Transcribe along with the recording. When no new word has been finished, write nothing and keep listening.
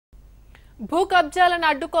భూ కబ్జాలను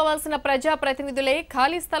అడ్డుకోవాల్సిన ప్రజా ప్రతినిధులే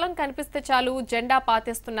ఖాళీ స్థలం కనిపిస్తే చాలు జెండా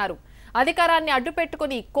పాతేస్తున్నారు. అధికారాన్ని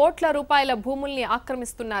అడ్డుపెట్టుకుని కోట్ల రూపాయల భూముల్ని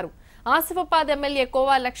ఆక్రమిస్తున్నారు. ఆసిఫాబాద్ ఎమ్మెల్యే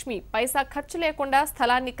కోవా లక్ష్మి పైసా ఖర్చు లేకుండా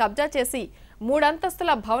స్థలాన్ని కబ్జా చేసి 3 అంతస్తుల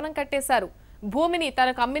భవనం కట్టేశారు. భూమిని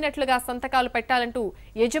తనకు అమ్మినట్లుగా సంతకాలు పెట్టాలంటూ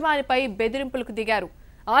యజమానిపై బెదిరింపులకు దిగారు.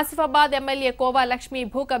 ఆసిఫాబాద్ ఎమ్మెల్యే కోవా లక్ష్మి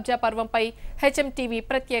భూ కబ్జా పర్వంపై hmtv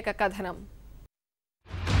ప్రత్యేక కథనం.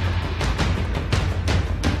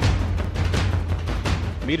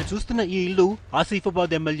 మీరు చూస్తున్న ఈ ఇల్లు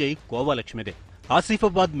ఆసిఫాబాద్ ఎమ్మెల్యే కోవా లక్ష్మిదే.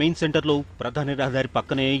 ఆసిఫాబాద్ మెయిన్ సెంటర్లో ప్రధాన రహదారి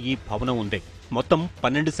పక్కనే ఈ భవనం ఉంది. మొత్తం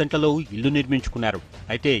 12 సెంట్లలో ఇల్లు నిర్మించుకున్నారు.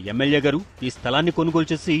 అయితే ఎమ్మెల్యే గారు ఈ స్థలాన్ని కొనుగోలు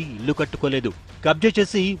చేసి ఇల్లు కట్టుకోలేదు. కబ్జా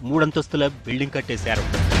చేసి 3 అంతస్తుల బిల్డింగ్ కట్టేశారు.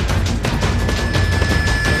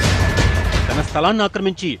 తన స్థలాన్ని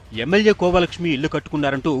ఆక్రమించి ఎమ్మెల్యే కోవా లక్ష్మి ఇల్లు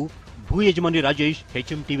కట్టుకున్నారంటూ భూ యజమాని రాజేష్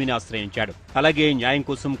hmtvని ఆశ్రయించాడు. అలాగే న్యాయం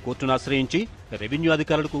కోసం కోర్టును ఆశ్రయించి రెవెన్యూ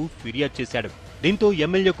అధికారులకు ఫిర్యాదు చేశాడు. దీంతో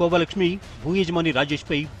ఎమ్మెల్యే కోవా లక్ష్మి భూ యజమాని రాజేష్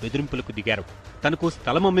పై బెదిరింపులకు దిగారు. తనకు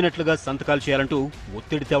స్థలం అమ్మినట్లుగా సంతకాలు చేయాలంటూ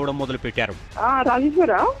ఒత్తిడి తేవడం మొదలుపెట్టారు. రాజేష్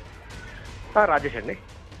అండి,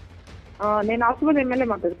 నేను ఆసిఫాబాద్ ఎమ్మెల్యే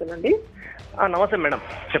మాట్లాడుతున్నానండి. నమస్తే మేడం,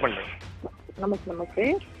 చెప్పండి. నమస్తే.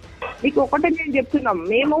 మీకు ఒకటే నేను చెప్తున్నాం,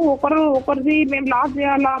 మేము ఒకరిది మేము లాస్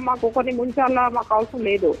చేయాలా, మాకు ఒకరిని ముంచాలా, మాకు అవసరం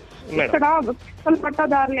లేదు. ఇక్కడ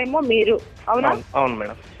పట్టదారులేమో మీరు, అవునా? అవును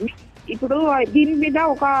మేడం. ఇప్పుడు దీని మీద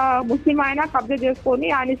ఒక ముస్లిం ఆయన కబ్జా చేసుకొని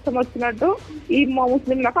ఆయన ఇష్టం వచ్చినట్టు ఈ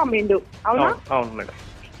ముస్లింలకు అమ్మిండు, అవునా? అవును మేడం.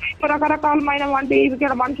 రకరకాలమైన వంటి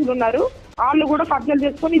ఇక్కడ మనుషులు ఉన్నారు, వాళ్ళు కూడా కబ్జాలు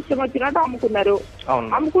చేసుకొని ఇష్టం వచ్చినట్టు అమ్ముకున్నారు.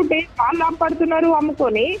 అమ్ముకుంటే వాళ్ళు లాభ పడుతున్నారు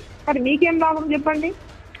అమ్ముకొని, కానీ మీకేం లాభం చెప్పండి?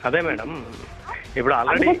 అదే మేడం, ఇప్పుడు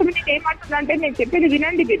ఏమంటుందంటే నేను చెప్పేది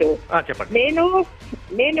వినండి మీరు. నేను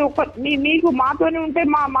మీకు మాతోనే ఉంటే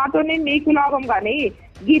మాతోనే మీకు లాభం, కానీ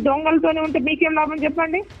ఈ దొంగలతోనే ఉంటే మీకేం లాభం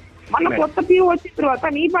చెప్పండి? మన కొత్త పీఓ వచ్చిన తర్వాత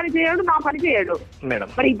నీ పని చేయడు, నా పని చేయడు,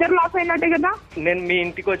 మరి ఇద్దరు లాస్ అయినట్టే కదా. నేను మీ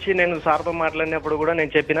ఇంటికి వచ్చి నేను సార్తో మాట్లాడినప్పుడు కూడా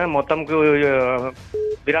నేను చెప్పిన మొత్తం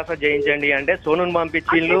విరాసత్ చేయించండి అంటే సోనుని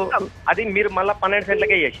పంపించిండు. అది మీరు మళ్ళీ 12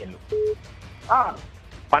 సెంట్లకే చేసిండు.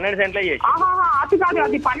 12 సెంట్లే చేసి అది కాదు,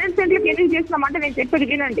 అది 12 సెంట్లకు ఎందుకు చేసినామంటే నేను చెప్పేది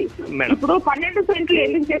వినండి. ఇప్పుడు 12 సెంట్లు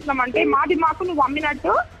ఎందుకు చేసినామంటే మాది మాకు నువ్వు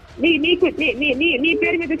అమ్మినట్టు నీ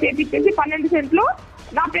పేరు మీద చేపించేసి 12 సెంట్లు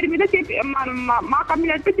నా పేరు మీద మాకు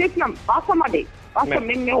అమ్మినట్టు చేసినాం. వాస్తవం, అది వాస్తవం,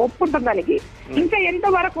 మేము ఒప్పుకుంటాం. దానికి ఇంకా ఎంత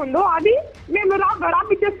వరకు ఉందో అది మేము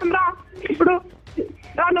రాపిచ్చేస్తాం. రా ఇప్పుడు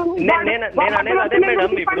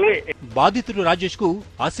బాధితుడు రాజేష్ కు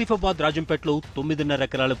ఆసిఫాబాద్ రాజంపేటలో 9.5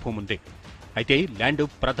 ఎకరాల భూమి ఉంది. అయితే ల్యాండ్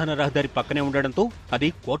ప్రధాన రహదారి పక్కనే ఉండడంతో అది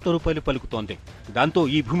కోట్ల రూపాయలు పలుకుతోంది. దాంతో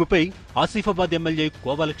ఈ భూమిపై ఆసిఫాబాద్ ఎమ్మెల్యే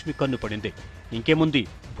కోవా లక్ష్మి కన్ను పడింది. ఇంకేముంది,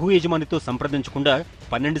 భూ యజమానితో సంప్రదించకుండా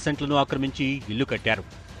 12 సెంట్లను ఆక్రమించి ఇల్లు కట్టారు.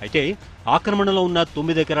 అయితే ఆక్రమణలో ఉన్న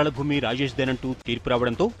 9 ఎకరాల భూమి రాజేష్ దేనంటూ తీర్పు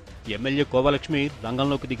రావడంతో ఎమ్మెల్యే కోవా లక్ష్మి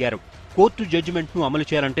రంగంలోకి దిగారు. కోర్టు జడ్జిమెంట్ ను అమలు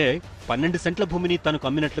చేయాలంటే 12 సెంట్ల భూమిని తనకు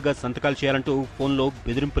అమ్మినట్లుగా సంతకాలు చేయాలంటూ ఫోన్లో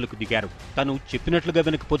బెదిరింపులకు దిగారు. తను చెప్పినట్లుగా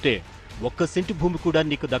వినకపోతే 1 సెంటు భూమి కూడా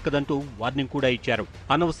నీకు దక్కదంటూ వార్నింగ్ కూడా ఇచ్చారు.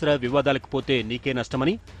 అనవసర వివాదాలకు పోతే నీకే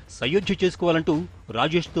నష్టమని సయోధ్య చేసుకోవాలంటూ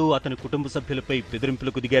రాజేష్ తో అతని కుటుంబ సభ్యులపై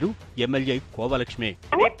బెదిరింపులకు దిగారు ఎమ్మెల్యే కోవా లక్ష్మి.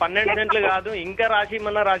 12 సెంట్లు కాదు, ఇంకా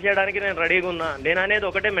రాసేయడానికి నేను రెడీగా ఉన్నా. నేను అనేది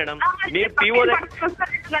ఒకటే మేడం, మీరు పీఓ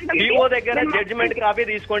దగ్గర జడ్జిమెంట్ కాపీ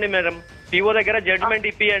తీసుకోండి మేడం. పీఓ దగ్గర జడ్జిమెంట్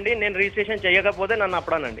ఇప్పియండి. నేను రిజిస్ట్రేషన్ చేయకపోతే నన్ను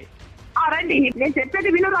అప్పుడానండి. రండి, నేను చెప్పేది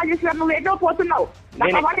విను రాజేష్ గారు, నువ్వు ఏదో పోతున్నావు,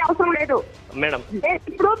 నాకు అవసరం లేదు మేడం.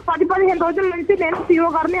 ఇప్పుడు 10-15 రోజుల నుంచి నేను పీఓ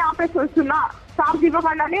గారిని ఆపేసి వస్తున్నా, సాఫ్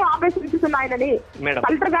ఇవ్వకుండా ఆపేసి ఉంచుతున్నా. ఆయనని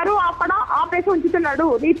కలెక్టర్ గారు అక్కడ ఆపేసి ఉంచుతున్నాడు,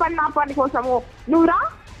 నీ పని నా పని కోసము. నువ్వురా,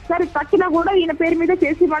 సరే కట్టినా కూడా ఈయన పేరు మీద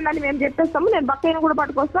చేసి ఇవ్వండి అని మేము చెప్పేస్తాము. నేను బక్కైనా కూడా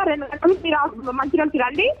పట్టుకొస్తా. 2 గంటలు మీరు మంచిర్యాలకి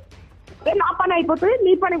రండి, నా పని అయిపోతుంది,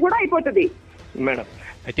 నీ పని కూడా అయిపోతుంది మేడం.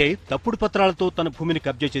 అయితే తప్పుడు పత్రాలతో తన భూమిని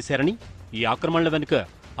కబ్జా చేశారని, ఈ ఆక్రమణల వెనుక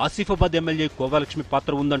ఆసిఫాబాద్ ఎమ్మెల్యే కోవా లక్ష్మి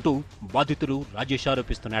పాత్ర ఉందంటూ బాధితుడు రాజేష్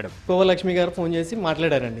ఆరోపిస్తున్నాడు. కోవా లక్ష్మి గారు ఫోన్ చేసి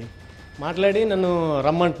మాట్లాడారండి. మాట్లాడి నన్ను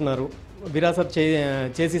రమ్మంటున్నారు, విరాసత్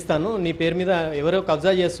చేసిస్తాను, నీ పేరు మీద ఎవరో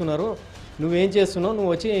కబ్జా చేస్తున్నారు, నువ్వేం చేస్తున్నావు,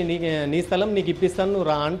 నువ్వు వచ్చి నీ స్థలం నీకు ఇప్పిస్తాను, నువ్వు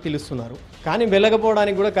రా అని పిలుస్తున్నారు. కానీ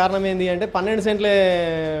వెళ్ళకపోవడానికి కూడా కారణం ఏంటి అంటే 12 సెంట్లే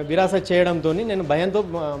విరాసత్ చేయడంతో నేను భయంతో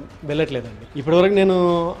వెళ్ళట్లేదండి. ఇప్పటివరకు నేను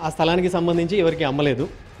ఆ స్థలానికి సంబంధించి ఎవరికి అమ్మలేదు.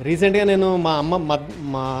 రీసెంట్గా నేను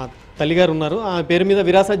మా తల్లిగారు ఉన్నారు, ఆ పేరు మీద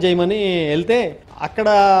విరాసత్ చేయమని వెళ్తే అక్కడ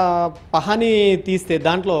పహాని తీస్తే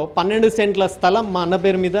దాంట్లో 12 సెంట్ల స్థలం మా అన్న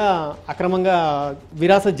పేరు మీద అక్రమంగా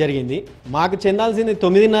విరాసత్ జరిగింది. మాకు చెందాల్సింది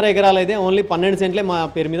 9.5 ఎకరాలు అయితే ఓన్లీ 12 సెంట్లే మా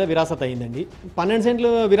పేరు మీద విరాసత్ అయిందండి. 12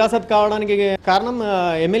 సెంట్లు విరాసత్ కావడానికి కారణం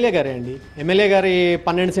ఎమ్మెల్యే గారే అండి. ఎమ్మెల్యే గారి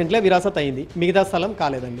 12 సెంట్లే విరాసత్ అయింది, మిగతా స్థలం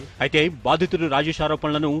కాలేదండి. అయితే బాధితుడు రాజేష్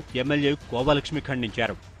ఆరోపణలను ఎమ్మెల్యే కోవా లక్ష్మి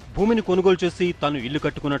ఖండించారు. భూమిని కొనుగోలు చేసి తాను ఇల్లు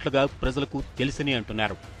కట్టుకున్నట్లుగా ప్రజలకు తెలిసని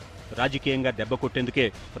అంటున్నారు. రాజకీయంగా దెబ్బ కొట్టేందుకే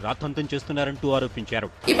రాద్ధాంతం చేస్తున్నారంటూ ఆరోపించారు.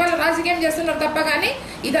 ఇవాళ రాజకీయం చేస్తున్నారు తప్ప కానీ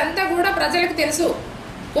ఇదంతా కూడా ప్రజలకు తెలుసు.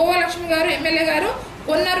 కోవలక్ష్మి గారు ఎమ్మెల్యే గారు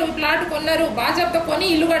కొన్నారు, ప్లాట్ కొన్నారు, బాజాబ్తో కొని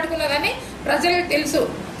ఇల్లు కట్టుకున్నదని ప్రజలకు తెలుసు.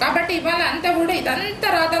 కాబట్టి ఇవాళ అంతా కూడా ఇదంతా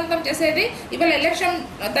రాద్ధాంతం చేసేది ఇవాళ ఎలక్షన్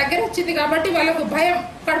దగ్గర వచ్చింది కాబట్టి వాళ్ళకు భయం,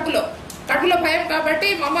 కడుపులో భయం. కాబట్టి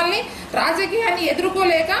మమ్మల్ని రాజకీయాన్ని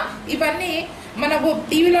ఎదుర్కోలేక ఇవన్నీ మనకు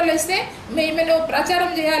టీవీలో వేస్తే మేము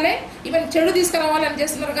ప్రచారం చేయాలి, ఇవన్నీ చెడు తీసుకురావాలని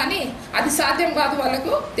చేస్తున్నారు. కానీ అది సాధ్యం కాదు,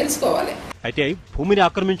 వాళ్ళకు తెలుసుకోవాలి. అయితే భూమిని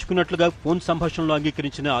ఆక్రమించుకున్నట్లుగా ఫోన్ సంభాషణలో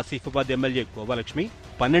అంగీకరించిన ఆసిఫాబాద్ ఎమ్మెల్యే కోవాలక్ష్మి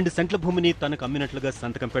 12 సెంట్ల భూమిని తనకు అమ్మినట్లుగా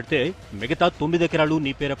సంతకం పెడితే మిగతా 9 ఎకరాలు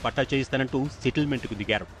నీ పేర పట్టా చేయిస్తానంటూ సెటిల్మెంట్ కు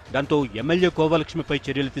దిగారు. దాంతో ఎమ్మెల్యే కోవాలక్ష్మిపై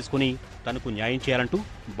చర్యలు తీసుకుని తనకు న్యాయం చేయాలంటూ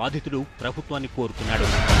బాధితుడు ప్రభుత్వాన్ని కోరుతున్నాడు.